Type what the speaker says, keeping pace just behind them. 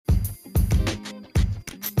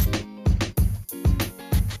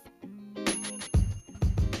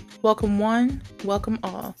Welcome one, welcome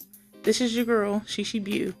all. This is your girl, Shishi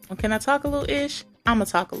Bew. On Can I Talk a Little Ish? I'ma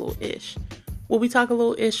talk a little ish. We talk a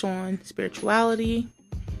little ish on spirituality,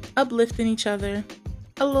 uplifting each other,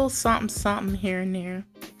 a little something here and there,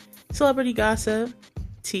 celebrity gossip,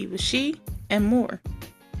 tea with she, and more.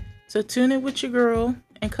 So tune in with your girl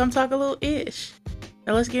and come talk a little ish.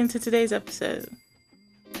 Now let's get into today's episode.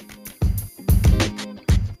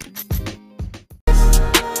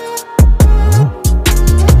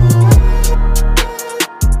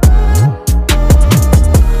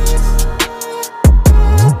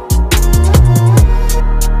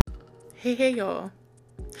 Hey y'all.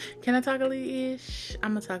 Can I talk a little ish?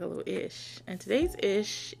 I'm gonna talk a little ish. And today's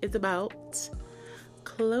ish is about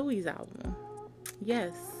Chloe's album.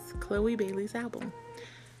 Yes, Chloe Bailey's album.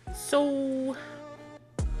 So,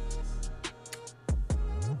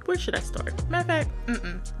 where should I start? Matter of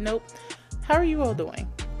fact, nope. How are you all doing?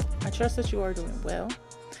 I trust that you are doing well.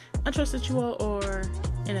 I trust that you all are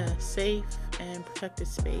in a safe and protected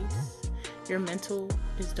space. Your mental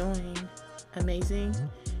is doing amazing.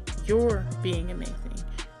 You're being amazing.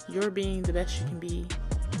 You're being the best you can be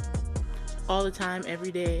all the time,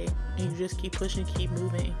 every day. And you just keep pushing, keep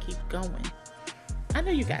moving, and keep going. I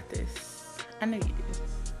know you got this. I know you do.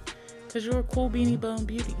 Because you're a cool beanie bone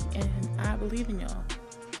beauty. And I believe in y'all.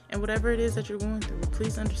 And whatever it is that you're going through,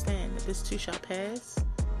 please understand that this too shall pass.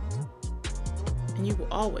 And you will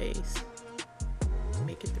always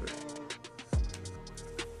make it through.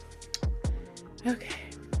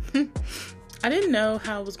 Okay. I didn't know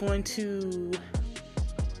how I was going to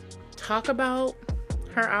talk about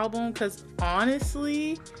her album because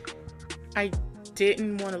honestly, I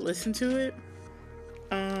didn't want to listen to it.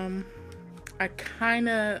 I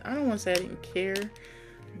don't want to say I didn't care,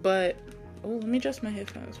 but, let me adjust my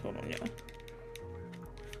headphones. Hold on, y'all.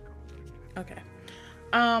 Okay.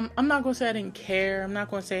 I'm not going to say I didn't care. I'm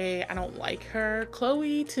not going to say I don't like her.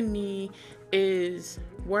 Chloe, to me, is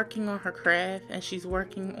working on her craft, and she's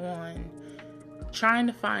working on trying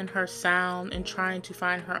to find her sound and trying to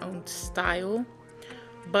find her own style.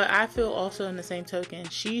 But I feel also in the same token,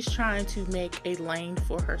 she's trying to make a lane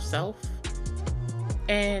for herself.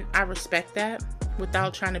 And I respect that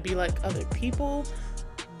without trying to be like other people.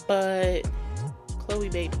 But Chloe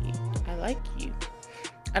baby, I like you.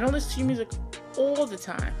 I don't listen to your music all the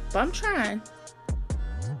time, but I'm trying.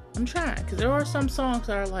 Because there are some songs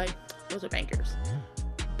that are like, those are bangers.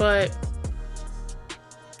 But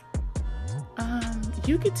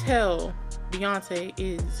you could tell Beyonce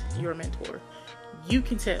is your mentor. You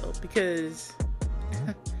can tell because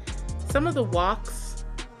some of the walks,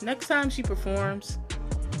 next time she performs,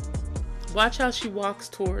 watch how she walks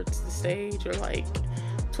towards the stage or like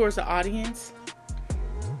towards the audience.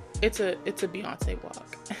 It's a Beyonce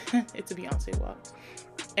walk. It's a Beyonce walk.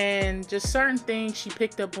 And just certain things she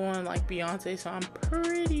picked up on like Beyonce, so I'm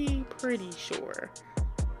pretty sure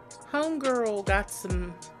homegirl got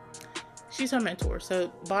some. She's her mentor. So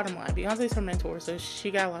bottom line, Beyonce's her mentor. So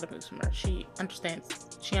she got a lot of moves from her. She understands.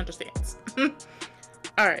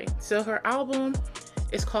 Alright, so her album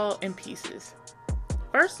is called In Pieces.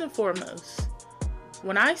 First and foremost,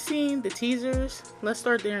 when I seen the teasers, let's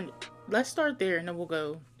start there and then we'll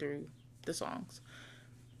go through the songs.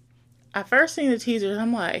 I first seen the teasers,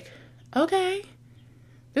 I'm like, okay,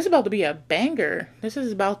 this is about to be a banger. This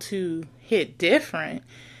is about to hit different.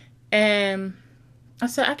 And I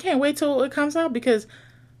said, I can't wait till it comes out because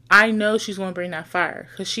I know she's going to bring that fire.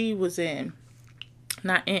 Because she was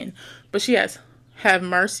but she has Have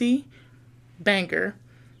Mercy, banger.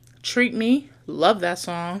 Treat Me, love that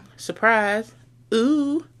song. Surprise,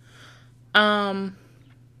 ooh.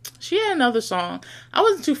 She had another song. I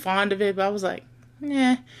wasn't too fond of it, but I was like,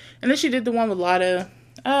 nah. And then she did the one with Latto.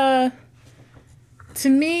 To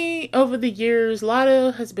me, over the years,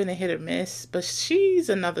 Latto has been a hit or miss, but she's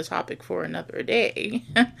another topic for another day.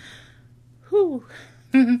 Whew.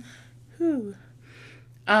 Whew.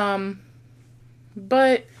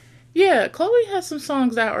 But yeah, Chloe has some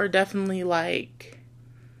songs that are definitely like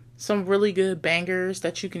some really good bangers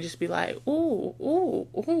that you can just be like, ooh,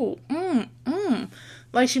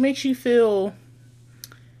 like she makes you feel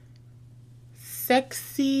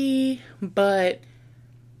sexy, but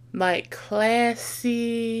like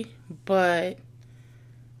classy, but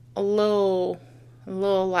a little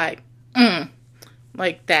like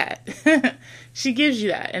that. She gives you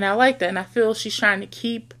that, and I like that, and I feel she's trying to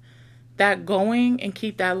keep that going and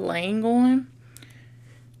keep that lane going.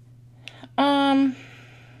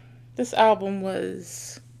 This album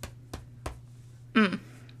was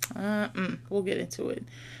we'll get into it,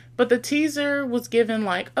 but the teaser was given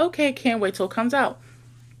like, okay, can't wait till it comes out.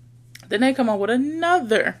 Then they come out with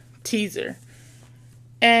another teaser.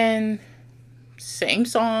 And same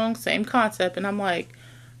song, same concept. And I'm like,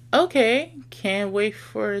 okay, can't wait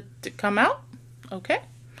for it to come out. Okay.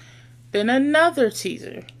 Then another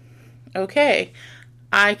teaser. Okay.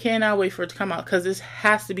 I cannot wait for it to come out because this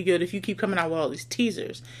has to be good. If you keep coming out with all these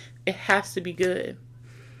teasers, it has to be good.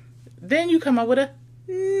 Then you come out with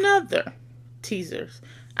another teasers.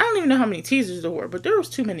 I don't even know how many teasers there were, but there was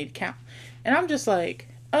too many to count. And I'm just like,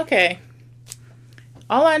 okay.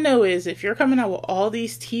 All I know is if you're coming out with all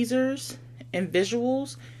these teasers and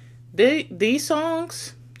visuals, these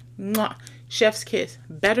songs, mwah, chef's kiss,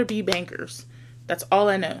 better be bangers. That's all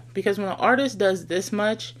I know. Because when an artist does this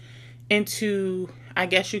much into, I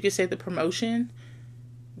guess you could say, the promotion,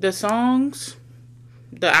 the songs,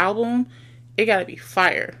 the album, it gotta be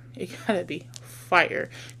fire. It gotta be fire.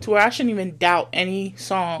 To where I shouldn't even doubt any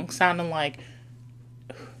song sounding like,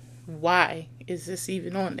 why is this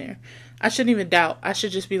even on there? I shouldn't even doubt. I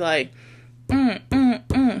should just be like,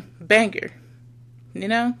 banger. You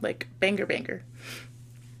know? Like, banger, banger.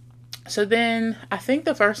 So then, I think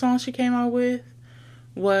the first song she came out with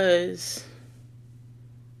was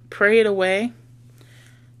Pray It Away.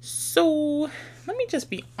 So, let me just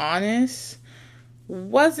be honest. It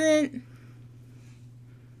wasn't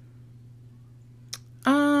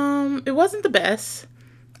the best.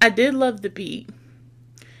 I did love the beat.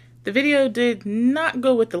 The video did not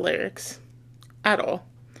go with the lyrics at all.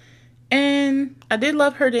 And I did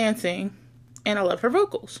love her dancing, and I love her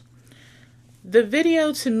vocals. The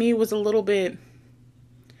video to me was a little bit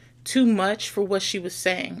too much for what she was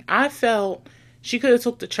saying. I felt she could have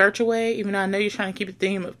took the church away, even though I know you're trying to keep the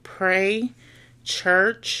theme of pray,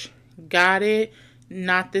 church, got it,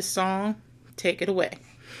 not this song, take it away.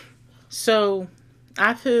 So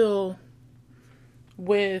I feel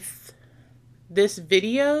with this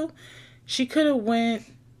video, she could have went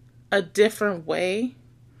a different way.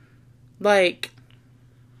 Like,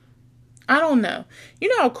 I don't know. You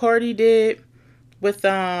know how Cardi did with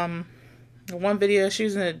one video, she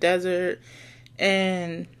was in the desert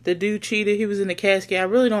and the dude cheated, he was in the casket. I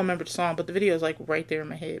really don't remember the song, but the video is like right there in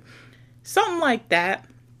my head. Something like that.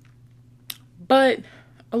 But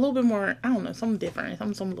a little bit more, I don't know, something different.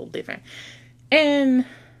 Something a little different. And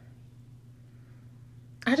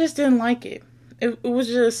I just didn't like it. It was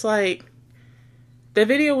just like, the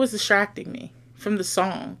video was distracting me from the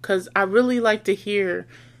song. Because I really like to hear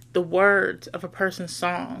the words of a person's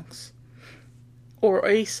songs. Or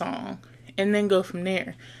a song. And then go from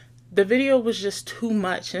there. The video was just too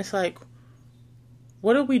much. And it's like,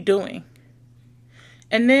 what are we doing?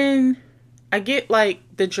 And then I get like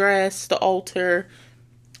the dress, the altar.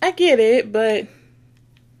 I get it, but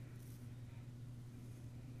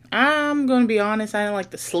I'm going to be honest, I didn't like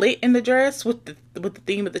the slit in the dress with the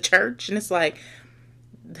theme of the church. And it's like,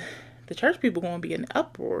 the church people going to be in an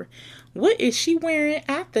uproar. What is she wearing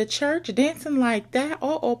at the church, dancing like that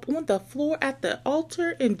all up on the floor at the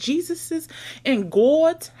altar in Jesus's, in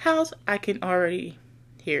God's house? I can already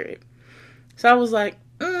hear it. So I was like,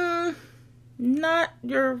 not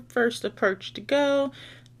your first approach to go.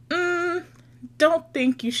 Don't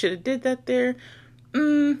think you should have did that there.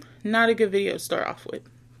 Not a good video to start off with.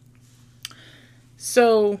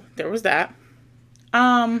 So there was that.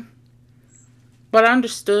 But I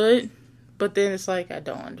understood. But then it's like, I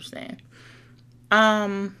don't understand.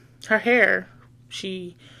 Her hair.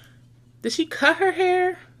 Did she cut her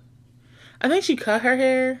hair? I think she cut her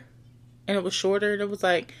hair. And it was shorter. It was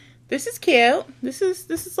like, this is cute. This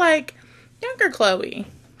is like younger Chloe.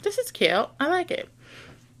 This is cute. I like it.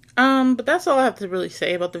 But that's all I have to really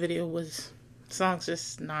say about the video. Was the song's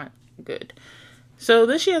just not good. So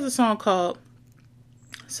then she has a song called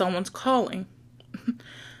Someone's Calling.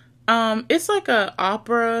 It's like a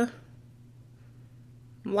opera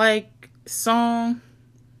like song,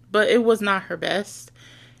 but it was not her best.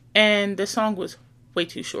 And the song was way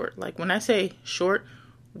too short. Like, when I say short,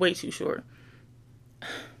 way too short.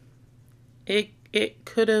 It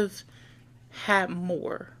could have had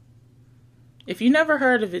more. If you never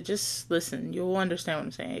heard of it, just listen. You'll understand what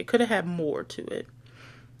I'm saying. It could have had more to it.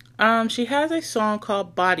 She has a song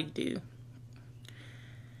called Body Do.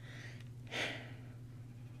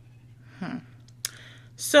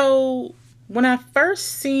 So, when I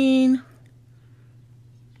first seen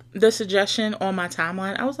the suggestion on my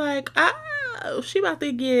timeline, I was like, she about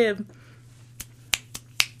to give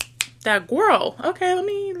that girl. Okay, let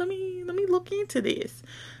me look into this.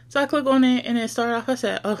 So I click on it and it started off. I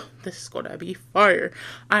said, oh, this is gonna be fire.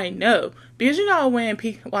 I know. Because you know when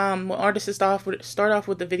artists start off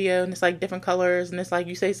with the video and it's like different colors and it's like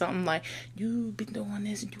you say something like, you've been doing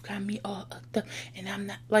this and you got me all up and I'm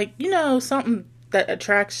not, like, you know, something that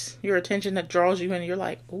attracts your attention, that draws you in, and you're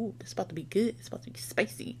like, ooh, this is about to be good. It's about to be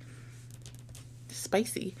spicy.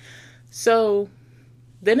 Spicy. So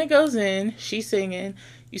then it goes in, she's singing,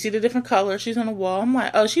 you see the different colors, she's on the wall. I'm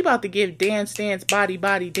like, oh, she about to give dance, dance, body,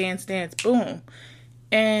 body, dance, dance, boom.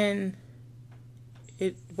 And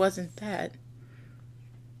it wasn't that.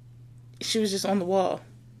 She was just on the wall,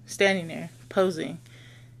 standing there, posing,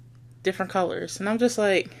 different colors. And I'm just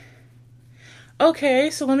like, okay,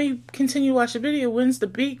 so let me continue to watch the video. When's the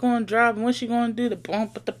beat going to drop? And what's she going to do? The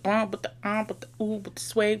bump, with the bump, with the with the ooh, with the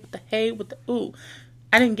sway, with the hey, with the ooh.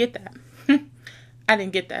 I didn't get that. I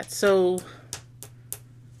didn't get that. So,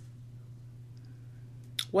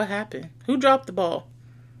 what happened? Who dropped the ball?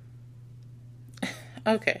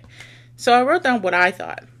 Okay. So, I wrote down what I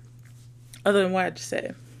thought, other than what I just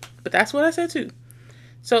said. But that's what I said too.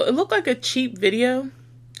 So, it looked like a cheap video.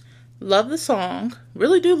 Love the song.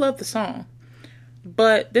 Really do love the song.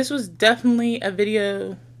 But this was definitely a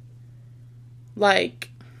video, like,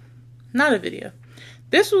 not a video.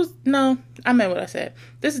 This was, no, I meant what I said.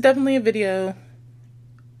 This is definitely a video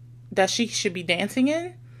that she should be dancing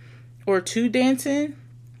in, or to dance in,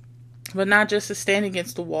 but not just to stand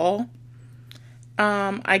against the wall.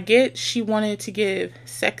 I get she wanted to give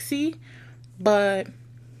sexy, but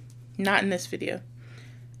not in this video.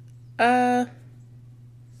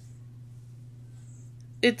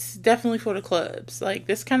 It's definitely for the clubs. Like,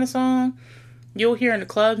 this kind of song, you'll hear in the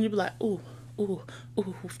clubs and you'll be like, ooh, ooh,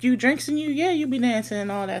 ooh, a few drinks in you, yeah, you'll be dancing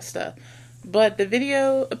and all that stuff. But the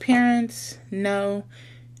video appearance, no.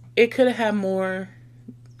 It could have had more.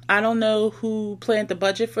 I don't know who planned the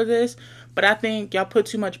budget for this, but I think y'all put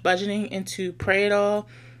too much budgeting into Pray It All.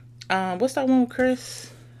 What's that one with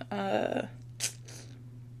Chris?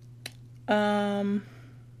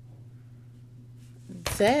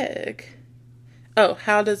 Zeg. Oh,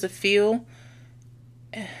 How Does It Feel?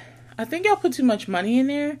 I think y'all put too much money in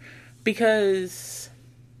there, because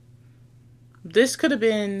this could have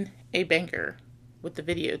been a banger with the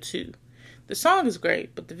video too. The song is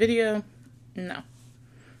great, but the video, no.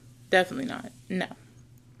 Definitely not. No.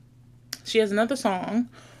 She has another song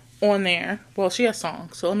on there. Well, she has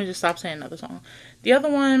songs, so let me just stop saying another song. The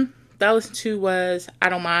other one that I listened to was I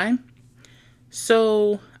Don't Mind.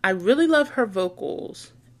 So, I really love her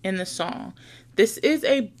vocals in the song. This is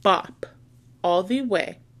a bop all the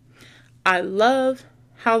way. I love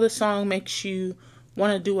how the song makes you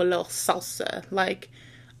want to do a little salsa. Like,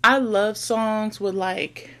 I love songs with,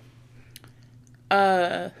 like,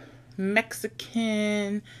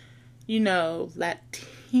 Mexican, you know,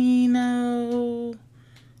 Latino,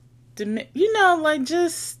 you know, like,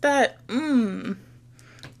 just that,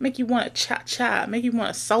 make you want to cha-cha, make you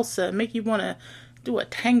want to salsa, make you want to do a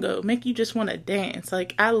tango, make you just want to dance.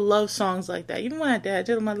 Like, I love songs like that. Even when I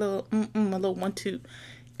did my little, my little 1-2,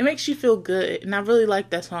 it makes you feel good, and I really like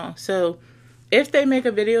that song. So, if they make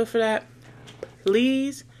a video for that,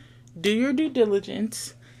 please do your due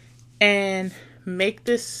diligence and make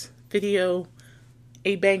this video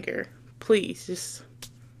a banger. Please, just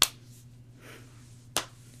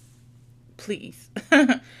please.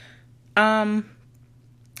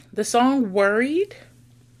 The song Worried,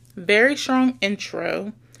 very strong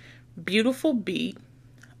intro, beautiful beat,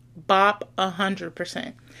 bop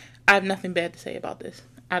 100%. I have nothing bad to say about this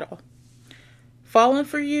at all. Falling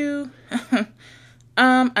for You,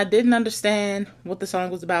 I didn't understand what the song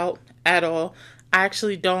was about at all. I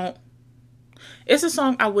actually don't. It's a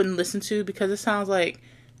song I wouldn't listen to, because it sounds like,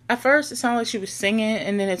 at first it sounded like she was singing,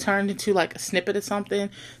 and then it turned into like a snippet of something.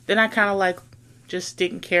 Then I kind of like just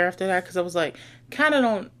didn't care after that, because I was like, kind of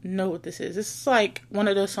don't know what this is. This is like one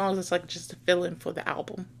of those songs that's like just a fill-in for the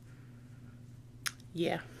album.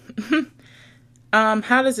 Yeah.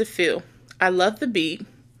 How Does It Feel? I love the beat,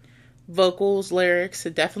 vocals, lyrics.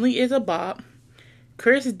 It definitely is a bop.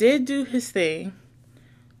 Chris did do his thing.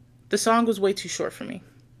 The song was way too short for me.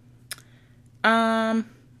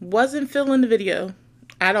 Wasn't feeling the video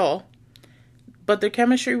at all, but the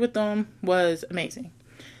chemistry with them was amazing.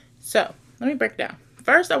 So, let me break it down.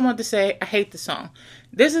 First, I want to say I hate the song.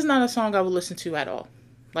 This is not a song I would listen to at all.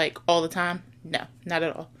 Like, all the time. No, not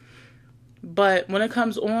at all. But when it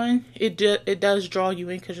comes on, it does draw you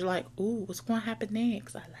in, because you're like, ooh, what's going to happen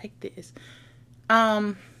next? I like this.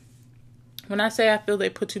 When I say I feel they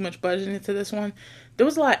put too much budget into this one, there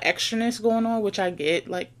was a lot of extraness going on, which I get.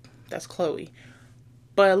 Like, that's Chloe.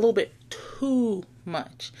 But a little bit too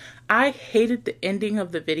much. I hated the ending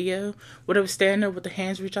of the video, where they were standing there with the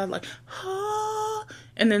hands reached out, like, ah,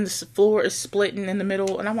 and then the floor is splitting in the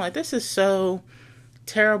middle. And I'm like, this is so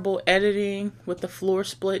terrible editing with the floor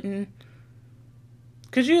splitting.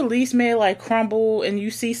 Could you at least make it like crumble, and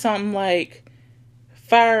you see something like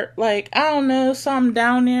fire, like, I don't know, something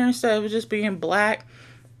down there instead of just being black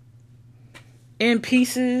in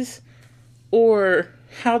pieces, or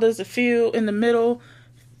how does it feel in the middle,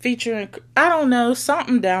 featuring, I don't know,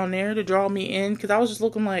 something down there to draw me in, because I was just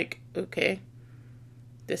looking like, okay,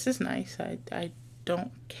 this is nice. I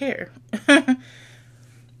don't care.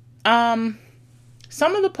 Some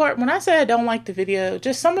of the part, when I say I don't like the video,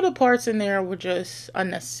 just some of the parts in there were just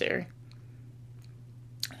unnecessary.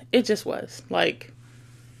 It just was. Like,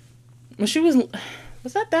 when she was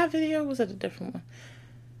that video? Was that a different one?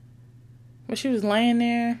 When she was laying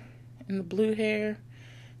there in the blue hair.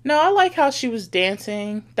 No, I like how she was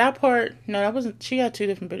dancing. That part, no, that wasn't, she had two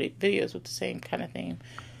different videos with the same kind of theme.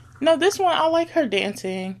 No, this one, I like her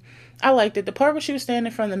dancing. I liked it. The part where she was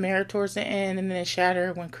standing in front of the mirror towards the end and then it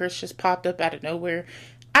shattered when Chris just popped up out of nowhere.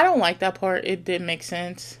 I don't like that part. It didn't make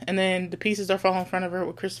sense. And then the pieces are falling in front of her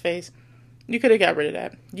with Chris' face. You could have got rid of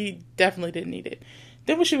that. You definitely didn't need it.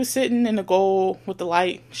 Then when she was sitting in the goal with the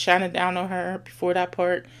light shining down on her before that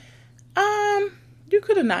part, you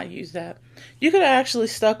could have not used that. You could have actually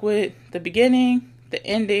stuck with the beginning, the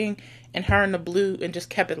ending, and her in the blue and just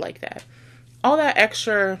kept it like that. All that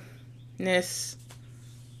extraness,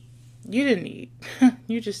 you didn't need.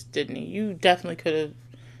 You just didn't need. You definitely could have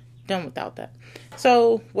done without that.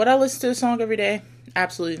 So, would I listen to the song every day?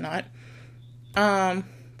 Absolutely not.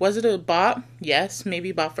 Was it a bop? Yes,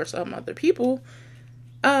 maybe bop for some other people.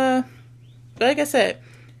 But like I said,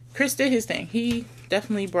 Chris did his thing. He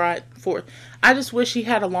definitely brought forth. I just wish he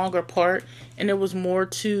had a longer part and there was more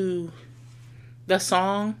to the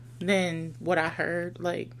song than what I heard.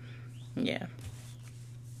 Like, yeah.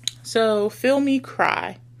 So, Feel Me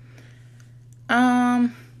Cry.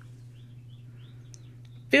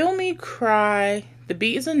 Feel Me Cry. The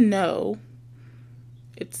beat is a no.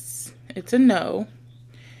 It's a no.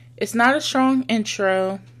 It's not a strong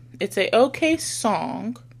intro. It's a okay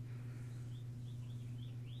song.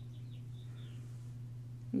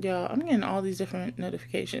 Y'all, I'm getting all these different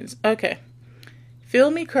notifications. Okay.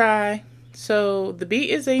 Feel Me Cry. So the beat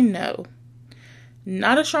is a no.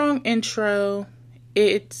 Not a strong intro.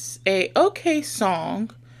 It's a okay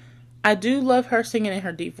song. I do love her singing in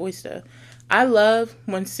her deep voice though. I love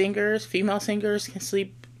when singers, female singers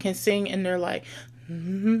can sing and they're like,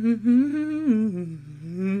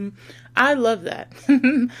 I love that.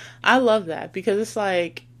 I love that because it's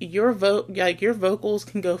like your vocals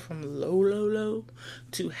can go from low, low, low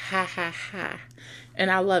to high, high, high. And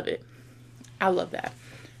I love it. I love that.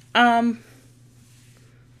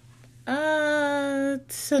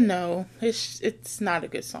 It's a no. It's not a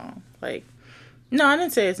good song. Like, no, I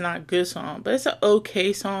didn't say it's not a good song, but it's an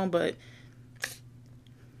okay song, but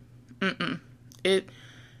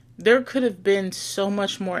there could have been so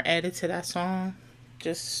much more added to that song.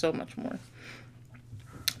 Just so much more.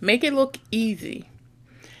 Make it look easy.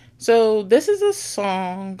 So this is a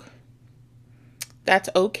song that's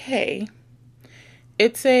okay.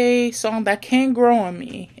 It's a song that can grow on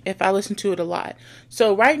me if I listen to it a lot.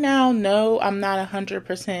 So right now, no, I'm not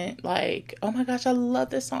 100% like, oh my gosh, I love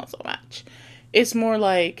this song so much. It's more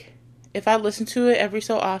like, if I listen to it every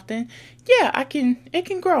so often, yeah, it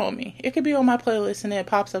can grow on me. It could be on my playlist and then it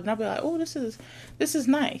pops up and I'll be like, oh, this is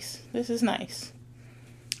nice. This is nice.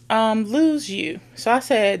 Lose You. So I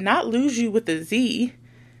said, not lose you with a Z.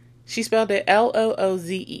 She spelled it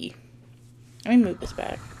Looze. Let me move this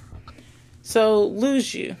back. So,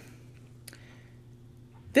 Lose You.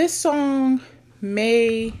 This song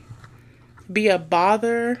may be a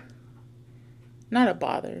bother. Not a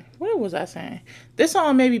bother. What was I saying? This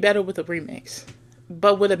song may be better with a remix,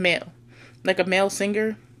 but with a male. Like a male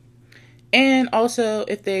singer. And also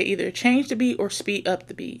if they either change the beat or speed up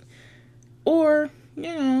the beat. Or,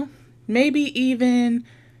 you know, maybe even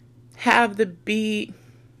have the beat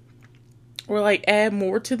or like add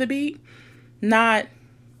more to the beat.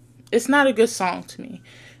 It's not a good song to me.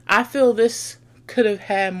 I feel this could have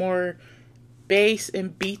had more bass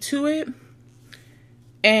and beat to it.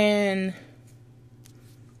 And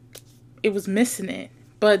it was missing it.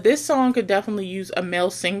 But this song could definitely use a male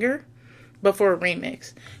singer, but for a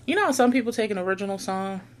remix. You know how some people take an original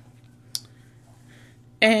song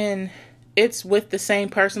and it's with the same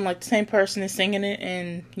person, like the same person is singing it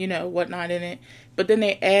and, you know, whatnot in it. But then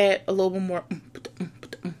they add a little bit more,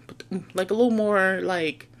 like a little more,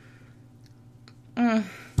 like, and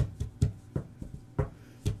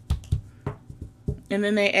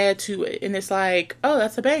then they add to it. And it's like, oh,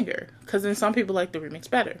 that's a banger. Because then some people like the remix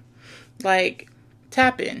better. Like,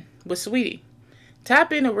 Tap In with Sweetie.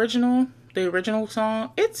 Tap In the original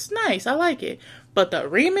song, it's nice. I like it. But the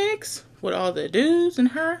remix with all the dudes and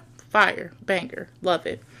her, fire, banger, love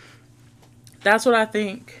it. That's what I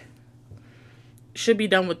think should be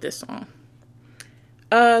done with this song.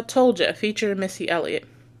 Told Ya featuring Missy Elliott.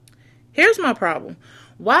 Here's my problem.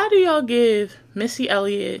 Why do y'all give Missy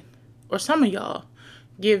Elliott, or some of y'all,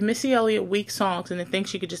 give Missy Elliott weak songs and then think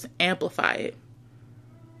she could just amplify it?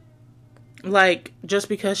 Like, just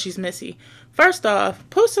because she's Missy. First off,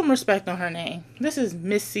 put some respect on her name. This is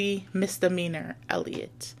Missy Misdemeanor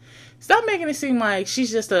Elliott. Stop making it seem like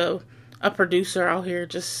she's just a producer out here.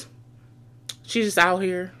 She's just out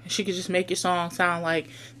here. She could just make your song sound like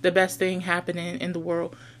the best thing happening in the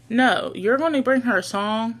world. No, you're going to bring her a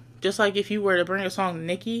song, just like if you were to bring a song to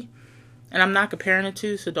Nicki. And I'm not comparing the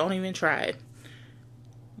two, so don't even try it.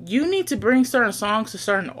 You need to bring certain songs to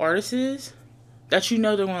certain artists that you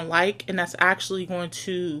know they're going to like, and that's actually going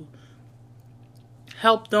to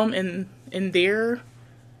help them in their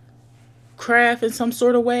craft in some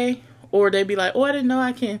sort of way. Or they'd be like, oh, I didn't know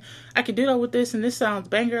I can do that with this, and this sounds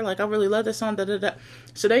banger. Like, I really love this song, da da da.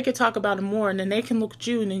 So they could talk about it more, and then they can look at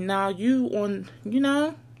you, and then now you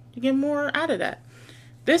get more out of that.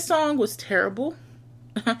 This song was terrible.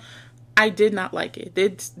 I did not like it.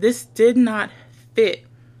 This did not fit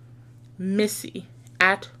Missy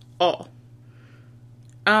at all.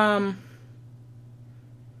 I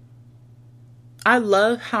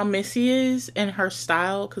love how Missy is and her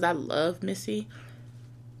style, because I love Missy.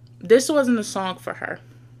 This wasn't a song for her.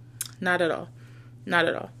 Not at all. Not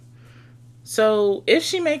at all. So if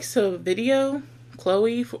she makes a video,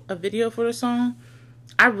 Chloe, a video for the song,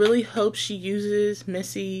 I really hope she uses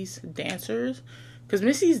Missy's dancers. Because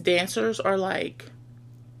Missy's dancers are like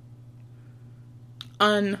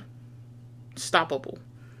unstoppable.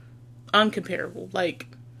 Uncomparable. Like,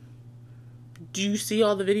 do you see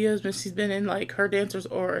all the videos Missy's been in? Like, her dancers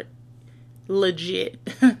are legit.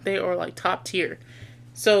 They are like top tier.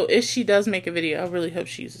 So if she does make a video, I really hope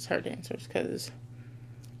she uses her dancers, because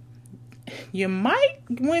you might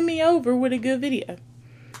win me over with a good video.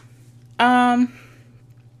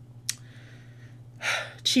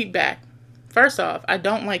 Cheat back. First off, I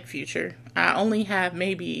don't like Future. I only have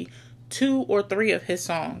maybe 2 or 3 of his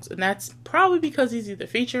songs, and that's probably because he's either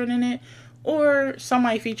featured in it or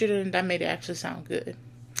somebody featured in it that made it actually sound good.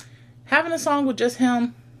 Having a song with just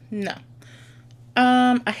him, no.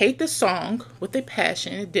 I hate this song with a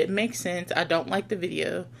passion. It didn't make sense. I don't like the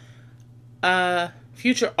video.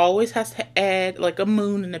 Future always has to add like a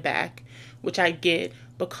moon in the back, which I get,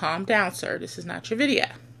 but calm down, sir. This is not your video.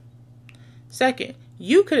 Second,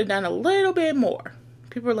 you could have done a little bit more.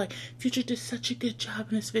 People are like, Future did such a good job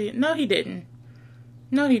in this video. No, he didn't.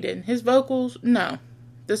 No, he didn't. His vocals, no.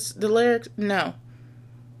 The lyrics, no.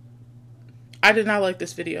 I did not like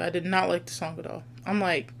this video. I did not like the song at all. I'm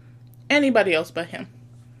like, anybody else but him.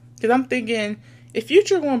 Because I'm thinking, if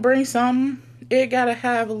Future gonna bring something, it gotta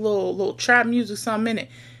have a little trap music, something in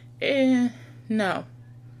it. No.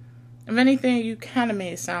 If anything, you kind of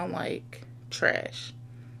made it sound like trash.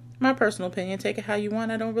 My personal opinion. Take it how you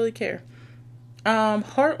want. I don't really care.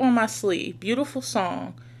 Heart on My Sleeve. Beautiful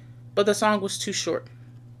song. But the song was too short.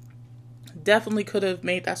 Definitely could have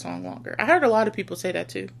made that song longer. I heard a lot of people say that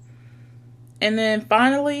too. And then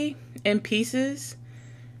finally, In Pieces.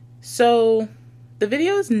 So, the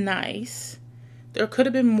video is nice. There could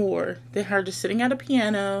have been more than her just sitting at a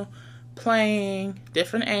piano, playing,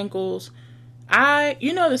 different angles.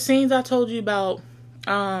 The scenes I told you about,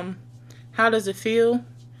 How Does It Feel?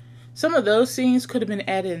 Some of those scenes could have been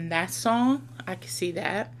added in that song. I could see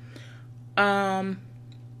that.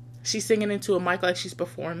 She's singing into a mic like she's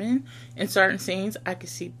performing. In certain scenes, I could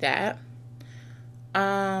see that.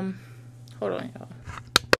 Hold on, y'all.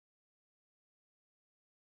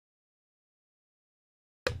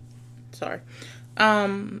 Sorry.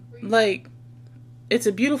 Like, it's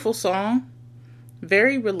a beautiful song.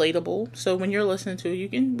 Very relatable. So when you're listening to it, you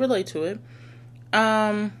can relate to it.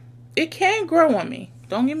 It can grow on me.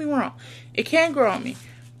 Don't get me wrong. It can grow on me.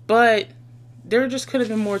 But there just could have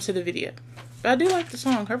been more to the video. But I do like the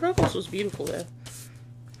song. Her vocals was beautiful, though.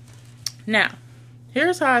 Now,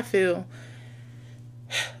 here's how I feel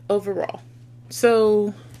overall.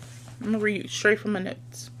 So, I'm going to read straight from my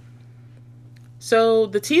notes. So,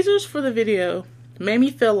 the teasers for the video made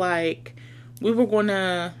me feel like we were going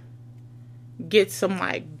to get some,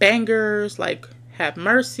 like, bangers, like Have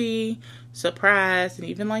Mercy, Surprise, and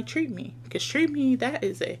even, like, Treat Me. Because Treat Me, that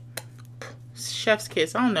is a chef's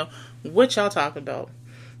kiss. I don't know what y'all talking about.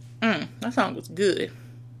 That song was good.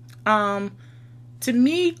 To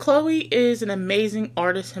me, Chloe is an amazing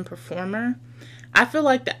artist and performer. I feel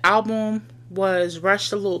like the album was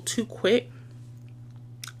rushed a little too quick.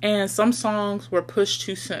 And some songs were pushed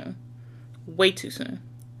too soon. Way too soon.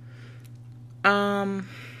 I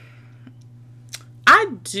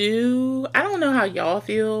don't know how y'all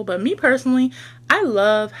feel, but me personally, I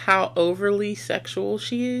love how overly sexual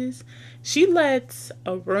she is. She lets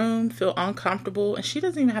a room feel uncomfortable and she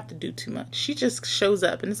doesn't even have to do too much. She just shows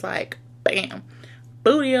up and it's like, bam,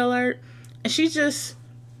 booty alert. And she's just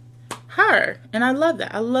her. And I love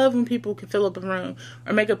that. I love when people can fill up a room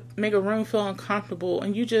or make a room feel uncomfortable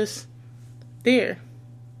and you just there.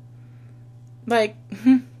 Like,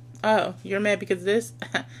 oh, you're mad because of this?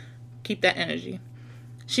 Keep that energy.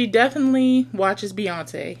 She definitely watches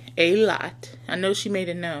Beyonce a lot. I know she made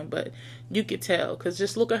it known, but you could tell. Because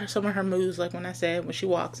just look at some of her moves, like when I said, when she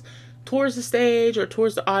walks towards the stage or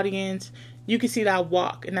towards the audience, you can see that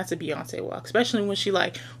walk, and that's a Beyonce walk. Especially when she,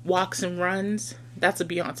 like, walks and runs. That's a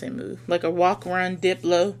Beyonce move. Like a walk, run, dip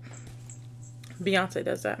low. Beyonce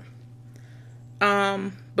does that.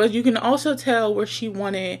 But you can also tell where she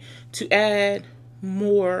wanted to add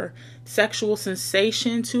more sexual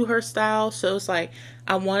sensation to her style. So it's like,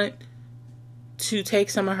 I want to take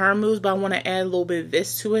some of her moves, but I want to add a little bit of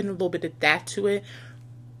this to it and a little bit of that to it.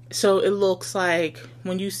 So it looks like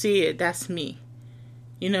when you see it, that's me.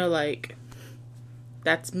 You know, like,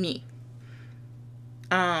 that's me.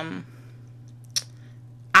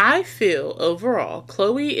 I feel overall,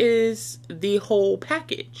 Chloe is the whole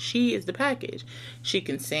package. She is the package. She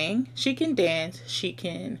can sing, she can dance, she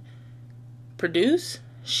can produce,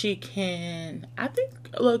 she can, I think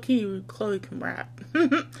low-key Chloe can rap.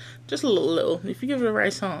 Just a little. If you give her the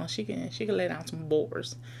right song, she can lay down some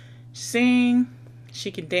bars. Sing,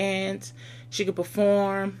 she can dance, she can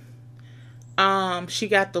perform. She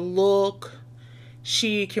got the look.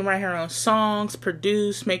 She can write her own songs,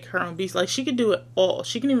 produce, make her own beats. Like, she can do it all.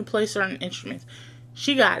 She can even play certain instruments.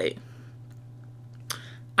 She got it.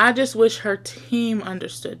 I just wish her team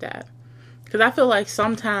understood that. Because I feel like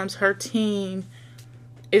sometimes her team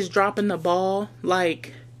is dropping the ball.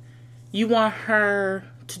 Like, you want her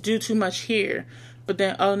to do too much here. But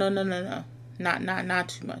then, oh, no. Not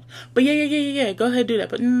too much. But yeah. Go ahead, do that.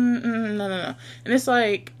 But no. And it's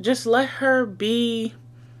like, just let her be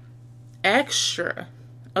extra.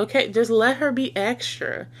 Okay, just let her be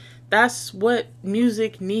extra. That's what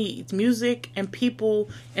music needs. Music and people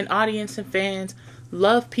and audience and fans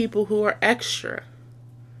love people who are extra.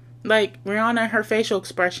 Like Rihanna and her facial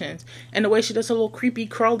expressions and the way she does her little creepy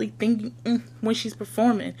crawly thing when she's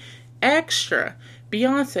performing. Extra.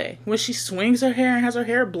 Beyonce, when she swings her hair and has her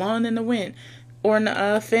hair blown in the wind or in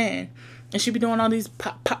the fan, and she be doing all these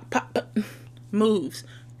pop moves.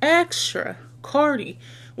 Extra. Cardi,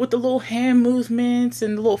 with the little hand movements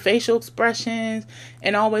and the little facial expressions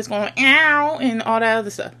and always going ow and all that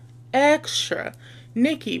other stuff. Extra.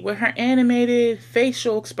 Nicki, with her animated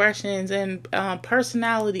facial expressions and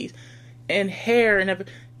personalities and hair and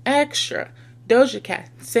everything. Extra. Doja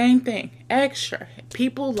Cat, same thing. Extra.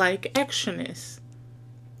 People like extraness.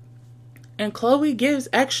 And Chloe gives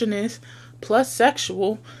extraness plus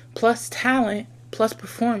sexual plus talent plus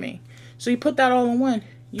performing. So you put that all in one.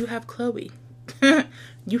 You have Chloe.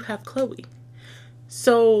 You have Chloe.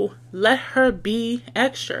 So let her be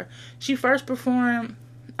extra. She first performed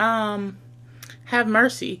Have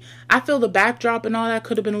Mercy. I feel the backdrop and all that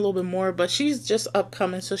could have been a little bit more, but she's just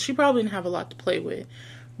upcoming, so she probably didn't have a lot to play with.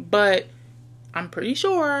 But I'm pretty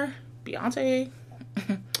sure Beyonce,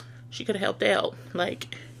 she could have helped out.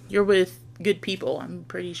 Like, you're with good people. I'm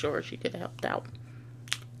pretty sure she could have helped out.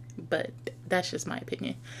 But that's just my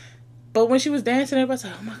opinion. But when she was dancing, everybody's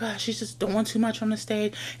like, oh my gosh, she's just doing too much on the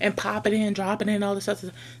stage and popping in, dropping in, all this stuff.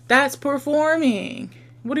 That's performing.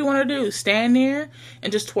 What do you want to do? Stand there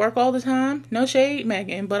and just twerk all the time? No shade,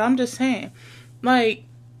 Megan, but I'm just saying. Like,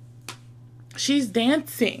 she's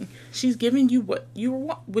dancing. She's giving you what you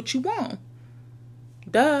want.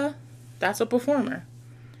 Duh. That's a performer.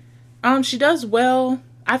 She does well.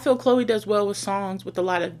 I feel Chloe does well with songs with a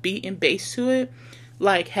lot of beat and bass to it.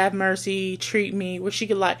 Like Have Mercy, Treat Me, where she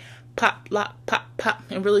could like pop, lock, pop,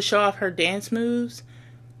 and really show off her dance moves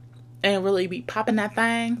and really be popping that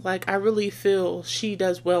thing. Like, I really feel she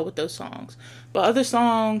does well with those songs. But other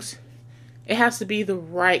songs, it has to be the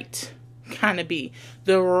right kind of beat,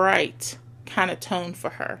 the right kind of tone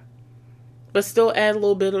for her, but still add a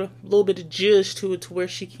little bit of juice to it to where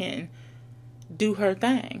she can do her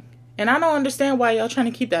thing. And I don't understand why y'all trying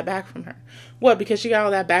to keep that back from her. What, because she got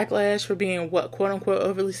all that backlash for being, what, quote-unquote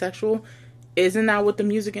overly sexual? Isn't that what the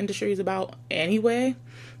music industry is about anyway?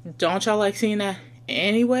 Don't y'all like seeing that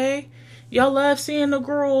anyway? Y'all love seeing the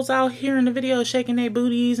girls out here in the video shaking their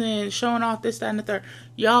booties and showing off this, that, and the third.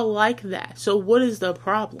 Y'all like that. So what is the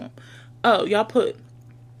problem? Oh, y'all put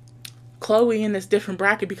Chloe in this different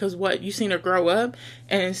bracket because what? You seen her grow up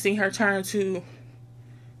and seen her turn to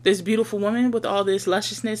this beautiful woman with all this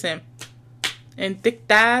lusciousness and thick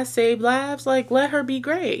thighs save lives? Like, let her be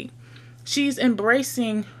great. She's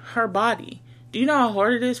embracing her body. Do you know how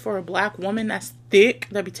hard it is for a black woman that's thick,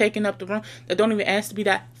 that be taking up the room, that don't even ask to be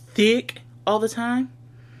that thick all the time?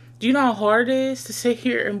 Do you know how hard it is to sit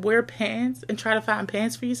here and wear pants and try to find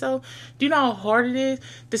pants for yourself? Do you know how hard it is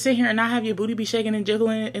to sit here and not have your booty be shaking and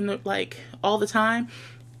jiggling in the, like, all the time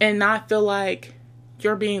and not feel like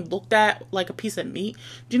you're being looked at like a piece of meat?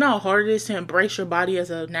 Do you know how hard it is to embrace your body as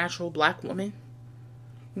a natural black woman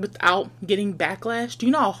without getting backlash? Do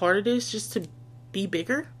you know how hard it is just to be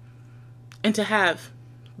bigger and to have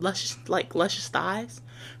luscious thighs,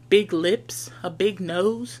 big lips, a big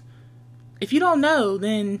nose? If you don't know,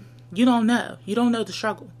 then you don't know. You don't know the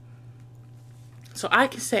struggle. So I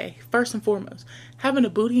can say, first and foremost, having a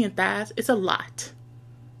booty and thighs, it's a lot.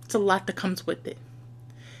 It's a lot that comes with it.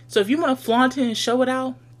 So if you want to flaunt it and show it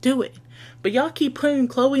out, do it. But y'all keep putting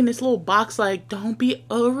Chloe in this little box like, don't be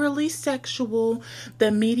overly sexual.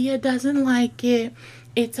 The media doesn't like it.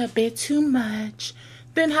 It's a bit too much.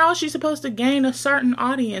 Then how is she supposed to gain a certain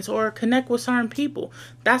audience or connect with certain people?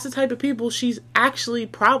 That's the type of people she's actually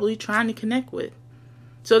probably trying to connect with.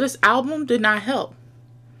 So this album did not help.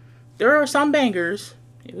 There are some bangers.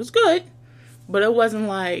 It was good, but it wasn't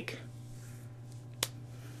like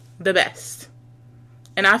the best.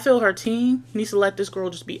 And I feel her team needs to let this girl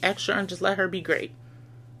just be extra and just let her be great.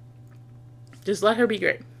 Just let her be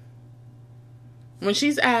great. When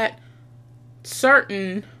she's at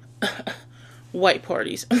certain white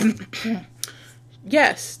parties,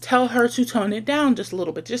 yes, tell her to tone it down just a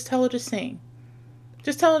little bit. Just tell her to sing.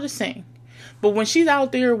 Just tell her to sing. But when she's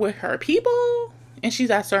out there with her people and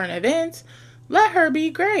she's at certain events, let her be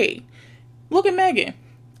great. Look at Megan.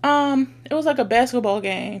 It was like a basketball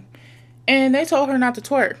game. And they told her not to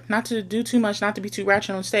twerk, not to do too much, not to be too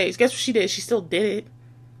ratchet on stage. Guess what she did? She still did it.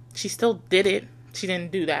 She still did it. She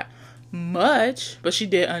didn't do that much, but she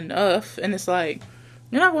did enough. And it's like,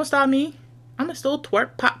 you're not going to stop me. I'm going to still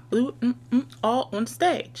twerk, pop, blue, all on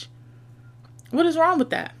stage. What is wrong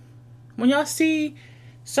with that? When y'all see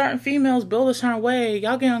certain females build a certain way,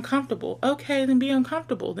 y'all get uncomfortable. Okay, then be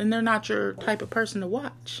uncomfortable. Then they're not your type of person to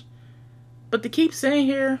watch. But to keep sitting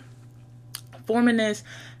here forming this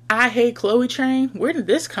I hate Chloe train, where did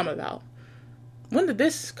this come about? When did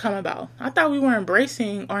this come about? I thought we were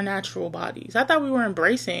embracing our natural bodies. I thought we were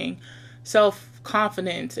embracing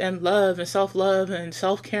self-confidence and love and self-love and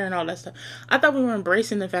self-care and all that stuff. I thought we were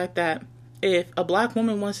embracing the fact that if a black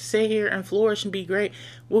woman wants to sit here and flourish and be great,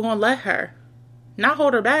 we're going to let her. Not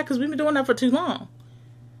hold her back, because we've been doing that for too long.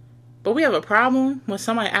 But we have a problem when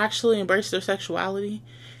somebody actually embraces their sexuality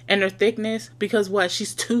and their thickness, because what?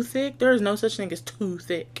 She's too thick? There is no such thing as too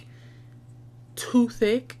thick. Too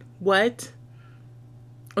thick? What?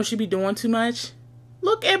 Or she be doing too much?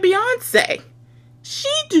 Look at Beyonce. She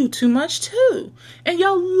do too much too. And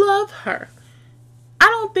y'all love her. I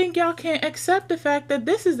don't think y'all can accept the fact that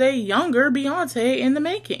this is a younger Beyonce in the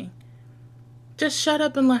making. Just shut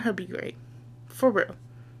up and let her be great. For real.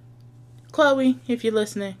 Chloe, if you're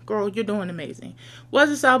listening, girl, you're doing amazing. Was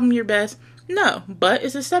this album your best? No, but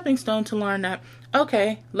it's a stepping stone to learn that,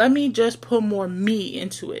 okay, let me just put more me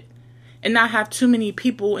into it and not have too many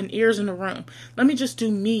people and ears in the room. Let me just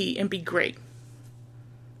do me and be great.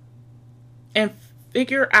 And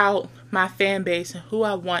figure out my fan base and who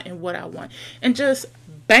I want and what I want. And just,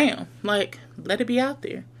 bam, like, let it be out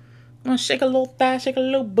there. Want to shake a little thigh, shake a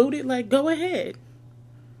little booty? Like, go ahead.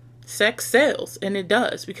 Sex sells, and it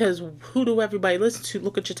does, because who do everybody listen to?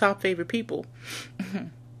 Look at your top favorite people.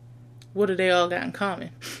 What do they all got in common?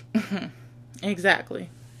 Exactly.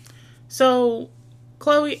 So,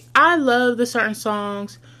 Chloe, I love the certain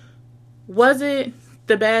songs. Was it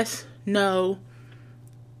the best? No.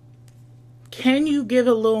 Can you give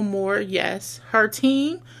a little more? Yes. Her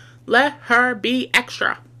team, let her be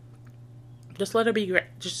extra. Just let her be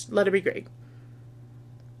great. Just let her be great.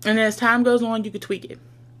 And as time goes on, you could tweak it.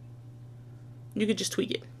 You could just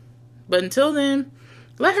tweak it. But until then,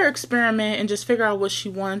 let her experiment and just figure out what she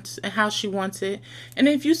wants and how she wants it. And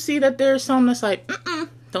if you see that there's something that's like,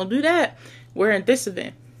 don't do that. We're at this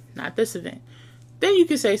event, not this event. Then you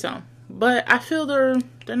can say something. But I feel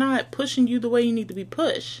they're not pushing you the way you need to be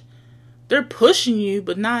pushed. They're pushing you,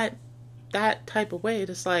 but not that type of way.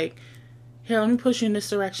 It's like, here, let me push you in this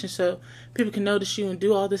direction so people can notice you and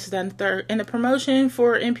do all this, that, and the third. And the promotion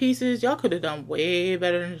for In Pieces, y'all could have done way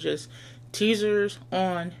better than just teasers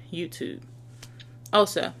on YouTube.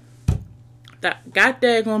 Also, that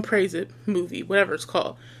goddamn Praise It movie, whatever it's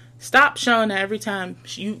called, stop showing that every time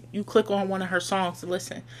you click on one of her songs to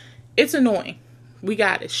listen. It's annoying. We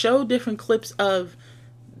got it. Show different clips of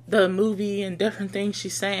the movie and different things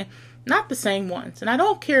she's saying. Not the same ones. And I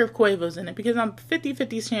don't care if Quavo's in it, because I'm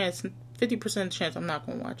 50% chance I'm not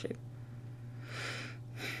going to watch it.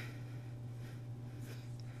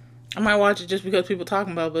 I might watch it just because people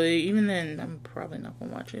talking about it, but even then, I'm probably not going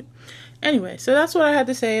to watch it. Anyway, so that's what I had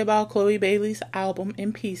to say about Chloe Bailey's album,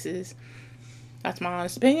 In Pieces. That's my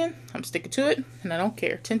honest opinion. I'm sticking to it, and I don't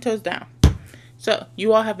care. 10 toes down. So,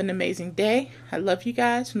 you all have an amazing day. I love you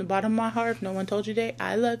guys from the bottom of my heart. If no one told you today,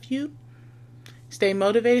 I love you. Stay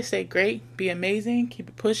motivated, stay great, be amazing, keep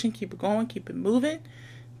it pushing, keep it going, keep it moving.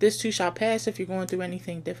 This too shall pass if you're going through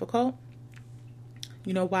anything difficult.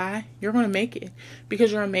 You know why? You're going to make it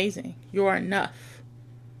because you're amazing. You're enough.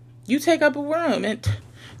 You take up a room and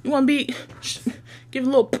you want to be, give a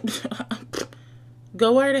little,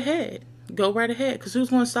 go right ahead. Go right ahead because who's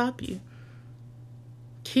going to stop you?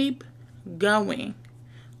 Keep going.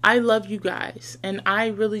 I love you guys and I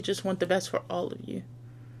really just want the best for all of you.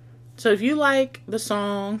 So if you like the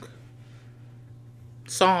songs,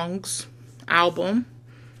 album,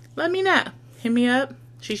 let me know. Hit me up,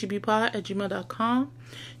 sheshebepod@gmail.com.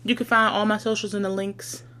 You can find all my socials in the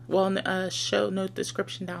links, in the show note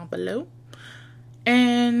description down below.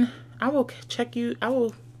 And I will check you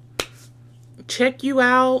out, hit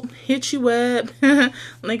you up,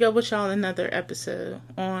 link up with y'all in another episode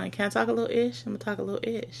on Can I Talk a Little Ish? I'm going to talk a little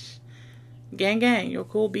ish. Gang, gang, your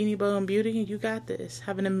cool Beanie Bow and Beauty, you got this.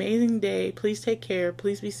 Have an amazing day. Please take care.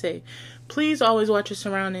 Please be safe. Please always watch your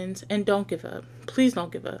surroundings and don't give up. Please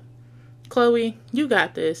don't give up. Chloe, you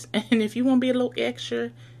got this. And if you want to be a little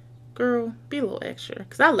extra, girl, be a little extra.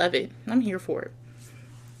 Because I love it. I'm here for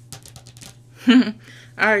it.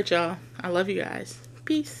 Alright, y'all. I love you guys.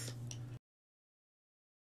 Peace.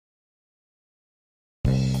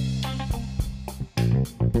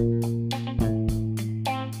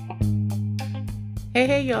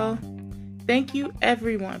 Hey, y'all. Thank you,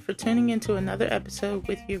 everyone, for tuning into another episode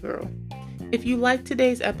with your girl. If you liked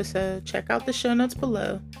today's episode, check out the show notes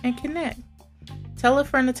below and connect. Tell a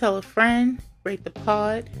friend to tell a friend, rate the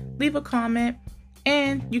pod, leave a comment,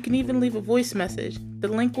 and you can even leave a voice message. The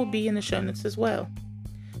link will be in the show notes as well.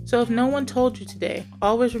 So if no one told you today,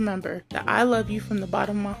 always remember that I love you from the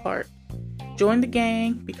bottom of my heart. Join the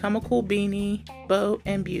gang, become a cool beanie, bow,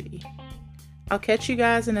 and beauty. I'll catch you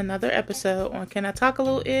guys in another episode on Can I Talk a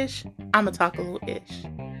Little Ish? I'ma talk a little ish.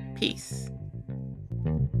 Peace.